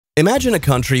Imagine a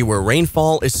country where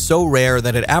rainfall is so rare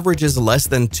that it averages less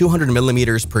than 200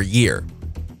 millimeters per year.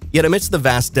 Yet amidst the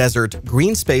vast desert,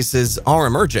 green spaces are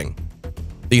emerging.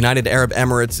 The United Arab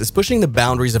Emirates is pushing the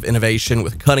boundaries of innovation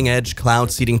with cutting-edge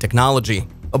cloud seeding technology,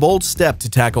 a bold step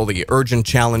to tackle the urgent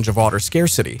challenge of water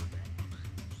scarcity.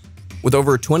 With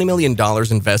over $20 million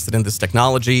invested in this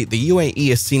technology, the UAE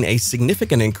has seen a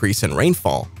significant increase in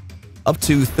rainfall, up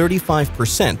to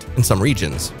 35% in some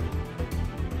regions.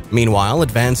 Meanwhile,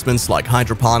 advancements like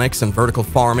hydroponics and vertical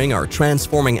farming are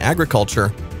transforming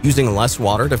agriculture, using less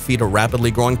water to feed a rapidly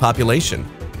growing population.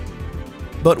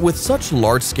 But with such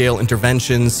large-scale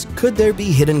interventions, could there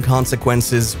be hidden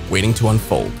consequences waiting to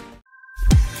unfold?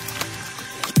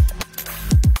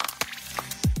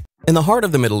 In the heart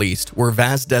of the Middle East, where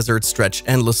vast deserts stretch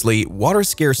endlessly, water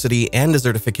scarcity and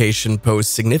desertification pose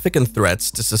significant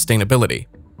threats to sustainability.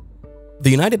 The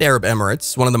United Arab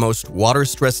Emirates, one of the most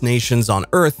water-stressed nations on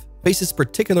Earth, faces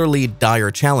particularly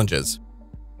dire challenges.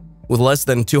 With less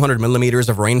than 200 millimeters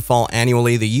of rainfall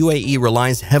annually, the UAE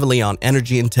relies heavily on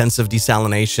energy-intensive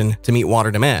desalination to meet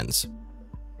water demands.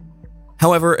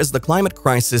 However, as the climate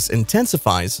crisis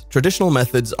intensifies, traditional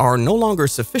methods are no longer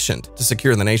sufficient to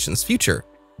secure the nation's future.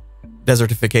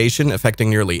 Desertification, affecting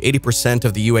nearly 80%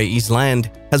 of the UAE's land,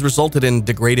 has resulted in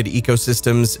degraded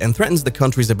ecosystems and threatens the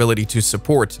country's ability to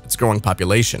support its growing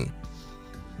population.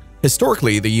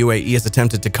 Historically, the UAE has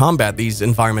attempted to combat these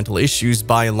environmental issues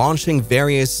by launching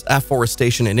various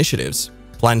afforestation initiatives,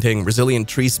 planting resilient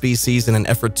tree species in an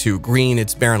effort to green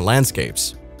its barren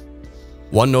landscapes.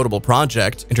 One notable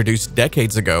project, introduced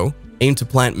decades ago, aimed to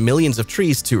plant millions of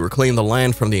trees to reclaim the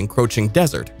land from the encroaching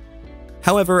desert.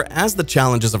 However, as the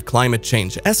challenges of climate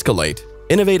change escalate,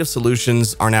 innovative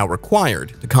solutions are now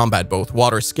required to combat both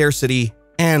water scarcity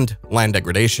and land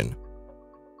degradation.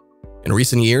 In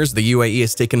recent years, the UAE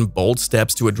has taken bold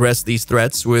steps to address these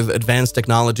threats with advanced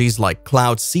technologies like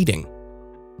cloud seeding.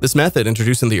 This method,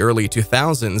 introduced in the early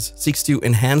 2000s, seeks to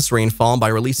enhance rainfall by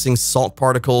releasing salt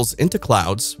particles into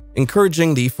clouds,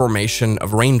 encouraging the formation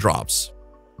of raindrops.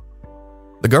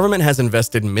 The government has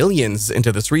invested millions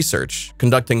into this research,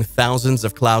 conducting thousands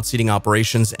of cloud seeding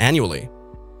operations annually.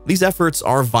 These efforts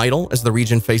are vital as the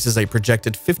region faces a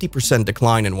projected 50%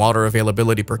 decline in water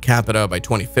availability per capita by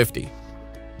 2050.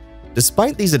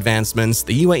 Despite these advancements,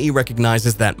 the UAE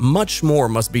recognizes that much more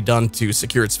must be done to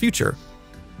secure its future.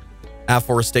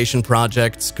 Afforestation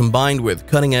projects, combined with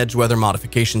cutting-edge weather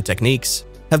modification techniques,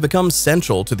 have become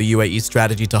central to the UAE's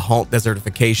strategy to halt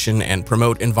desertification and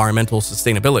promote environmental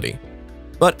sustainability.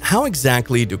 But how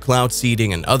exactly do cloud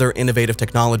seeding and other innovative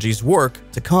technologies work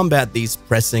to combat these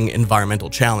pressing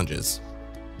environmental challenges?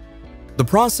 The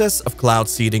process of cloud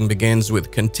seeding begins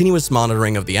with continuous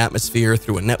monitoring of the atmosphere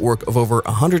through a network of over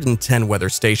 110 weather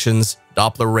stations,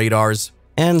 Doppler radars,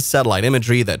 and satellite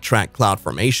imagery that track cloud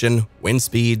formation, wind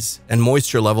speeds, and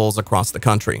moisture levels across the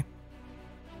country.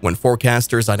 When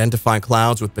forecasters identify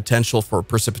clouds with potential for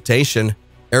precipitation,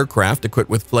 aircraft equipped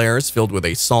with flares filled with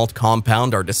a salt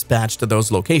compound are dispatched to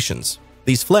those locations.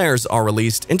 These flares are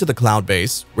released into the cloud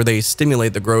base, where they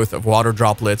stimulate the growth of water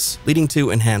droplets, leading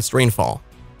to enhanced rainfall.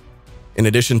 In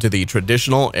addition to the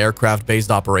traditional aircraft-based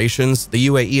operations, the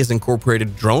UAE has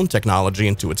incorporated drone technology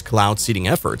into its cloud seeding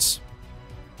efforts.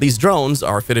 These drones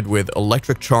are fitted with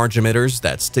electric charge emitters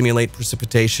that stimulate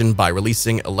precipitation by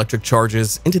releasing electric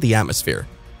charges into the atmosphere.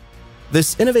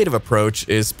 This innovative approach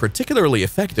is particularly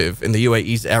effective in the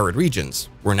UAE's arid regions,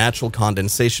 where natural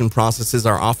condensation processes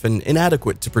are often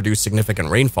inadequate to produce significant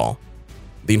rainfall.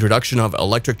 The introduction of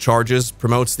electric charges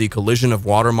promotes the collision of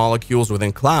water molecules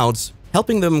within clouds,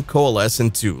 helping them coalesce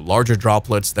into larger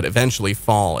droplets that eventually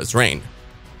fall as rain.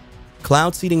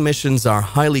 Cloud seeding missions are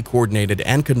highly coordinated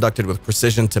and conducted with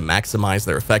precision to maximize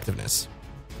their effectiveness.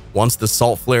 Once the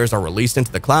salt flares are released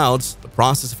into the clouds, the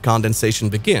process of condensation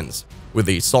begins, with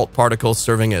the salt particles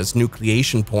serving as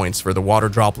nucleation points for the water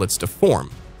droplets to form.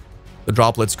 The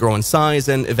droplets grow in size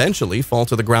and eventually fall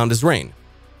to the ground as rain.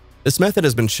 This method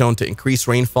has been shown to increase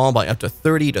rainfall by up to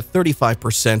 30 to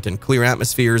 35% in clear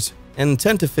atmospheres and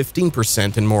 10 to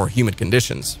 15% in more humid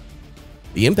conditions.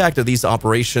 The impact of these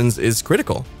operations is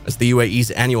critical, as the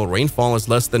UAE's annual rainfall is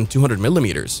less than 200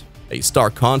 millimeters, a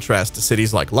stark contrast to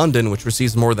cities like London, which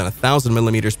receives more than 1,000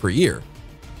 millimeters per year.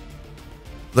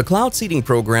 The cloud seeding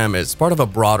program is part of a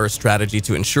broader strategy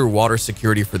to ensure water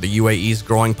security for the UAE's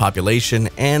growing population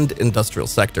and industrial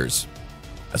sectors.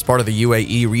 As part of the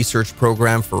UAE research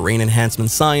program for rain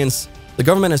enhancement science, the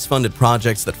government has funded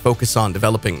projects that focus on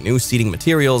developing new seeding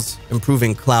materials,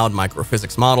 improving cloud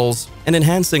microphysics models, and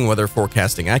enhancing weather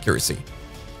forecasting accuracy.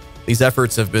 These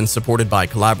efforts have been supported by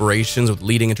collaborations with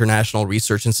leading international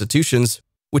research institutions,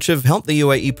 which have helped the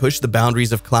UAE push the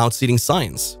boundaries of cloud seeding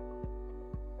science.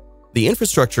 The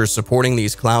infrastructure supporting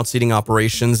these cloud seeding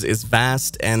operations is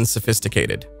vast and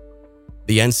sophisticated.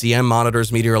 The NCM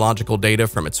monitors meteorological data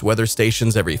from its weather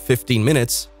stations every 15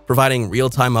 minutes, providing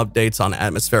real-time updates on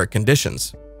atmospheric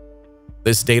conditions.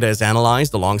 This data is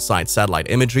analyzed alongside satellite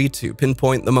imagery to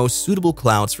pinpoint the most suitable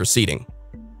clouds for seeding.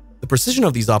 The precision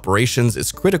of these operations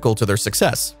is critical to their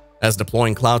success, as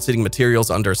deploying cloud seeding materials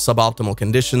under suboptimal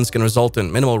conditions can result in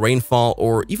minimal rainfall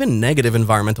or even negative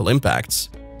environmental impacts.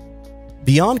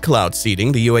 Beyond cloud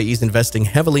seeding, the UAE is investing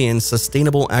heavily in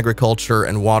sustainable agriculture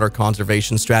and water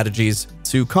conservation strategies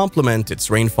to complement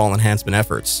its rainfall enhancement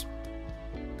efforts.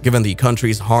 Given the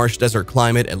country's harsh desert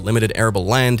climate and limited arable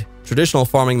land, traditional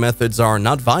farming methods are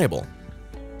not viable.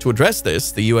 To address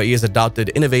this, the UAE has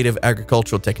adopted innovative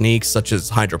agricultural techniques such as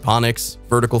hydroponics,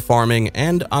 vertical farming,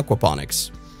 and aquaponics,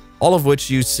 all of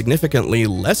which use significantly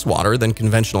less water than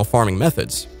conventional farming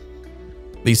methods.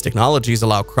 These technologies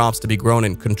allow crops to be grown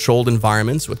in controlled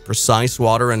environments with precise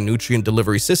water and nutrient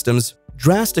delivery systems,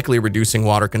 drastically reducing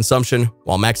water consumption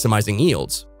while maximizing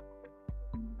yields.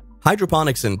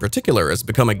 Hydroponics in particular has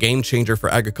become a game changer for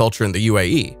agriculture in the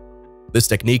UAE. This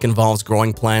technique involves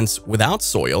growing plants without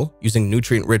soil, using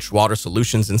nutrient-rich water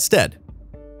solutions instead.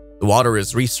 The water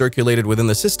is recirculated within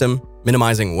the system,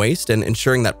 minimizing waste and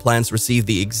ensuring that plants receive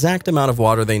the exact amount of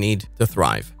water they need to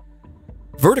thrive.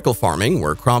 Vertical farming,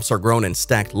 where crops are grown in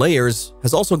stacked layers,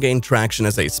 has also gained traction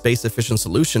as a space-efficient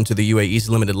solution to the UAE's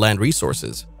limited land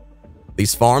resources.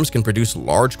 These farms can produce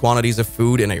large quantities of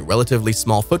food in a relatively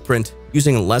small footprint,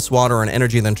 using less water and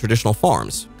energy than traditional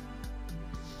farms.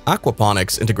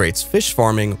 Aquaponics integrates fish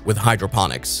farming with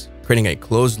hydroponics, creating a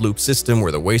closed-loop system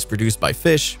where the waste produced by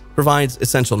fish provides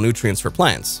essential nutrients for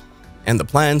plants, and the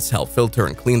plants help filter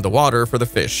and clean the water for the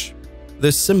fish.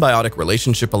 This symbiotic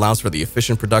relationship allows for the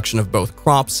efficient production of both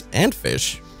crops and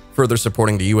fish, further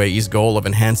supporting the UAE's goal of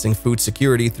enhancing food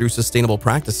security through sustainable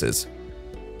practices.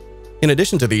 In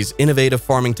addition to these innovative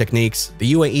farming techniques,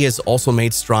 the UAE has also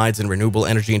made strides in renewable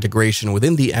energy integration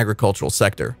within the agricultural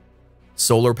sector.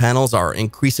 Solar panels are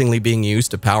increasingly being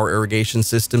used to power irrigation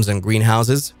systems and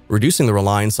greenhouses, reducing the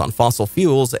reliance on fossil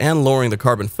fuels and lowering the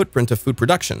carbon footprint of food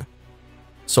production.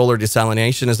 Solar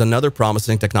desalination is another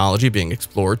promising technology being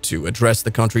explored to address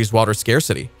the country's water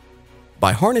scarcity.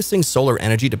 By harnessing solar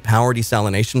energy to power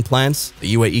desalination plants,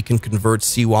 the UAE can convert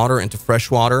seawater into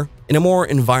fresh water in a more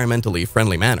environmentally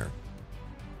friendly manner.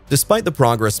 Despite the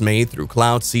progress made through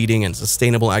cloud seeding and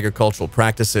sustainable agricultural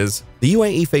practices, the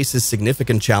UAE faces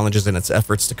significant challenges in its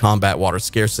efforts to combat water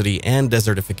scarcity and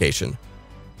desertification.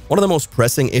 One of the most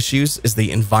pressing issues is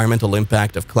the environmental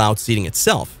impact of cloud seeding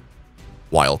itself.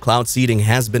 While cloud seeding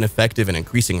has been effective in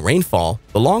increasing rainfall,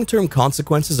 the long-term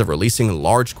consequences of releasing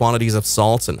large quantities of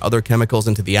salts and other chemicals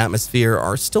into the atmosphere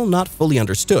are still not fully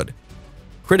understood.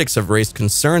 Critics have raised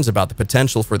concerns about the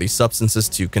potential for these substances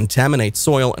to contaminate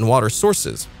soil and water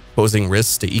sources, posing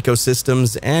risks to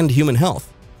ecosystems and human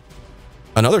health.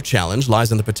 Another challenge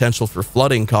lies in the potential for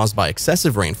flooding caused by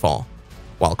excessive rainfall.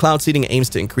 While cloud seeding aims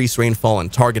to increase rainfall in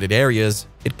targeted areas,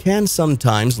 it can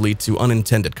sometimes lead to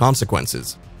unintended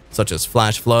consequences, such as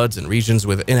flash floods in regions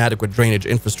with inadequate drainage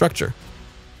infrastructure.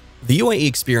 The UAE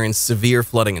experienced severe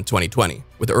flooding in 2020,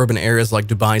 with urban areas like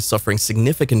Dubai suffering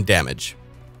significant damage.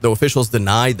 Though officials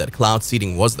denied that cloud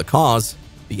seeding was the cause,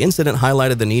 the incident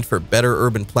highlighted the need for better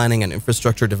urban planning and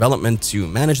infrastructure development to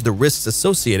manage the risks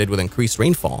associated with increased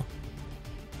rainfall.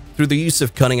 Through the use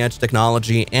of cutting-edge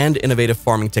technology and innovative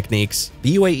farming techniques,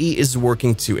 the UAE is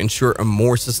working to ensure a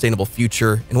more sustainable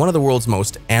future in one of the world's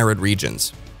most arid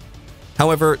regions.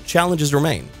 However, challenges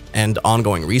remain, and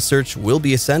ongoing research will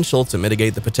be essential to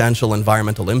mitigate the potential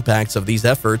environmental impacts of these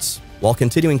efforts while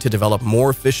continuing to develop more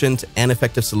efficient and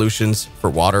effective solutions for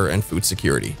water and food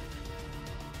security.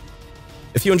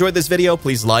 If you enjoyed this video,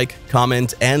 please like,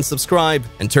 comment, and subscribe,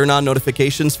 and turn on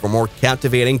notifications for more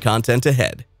captivating content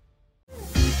ahead.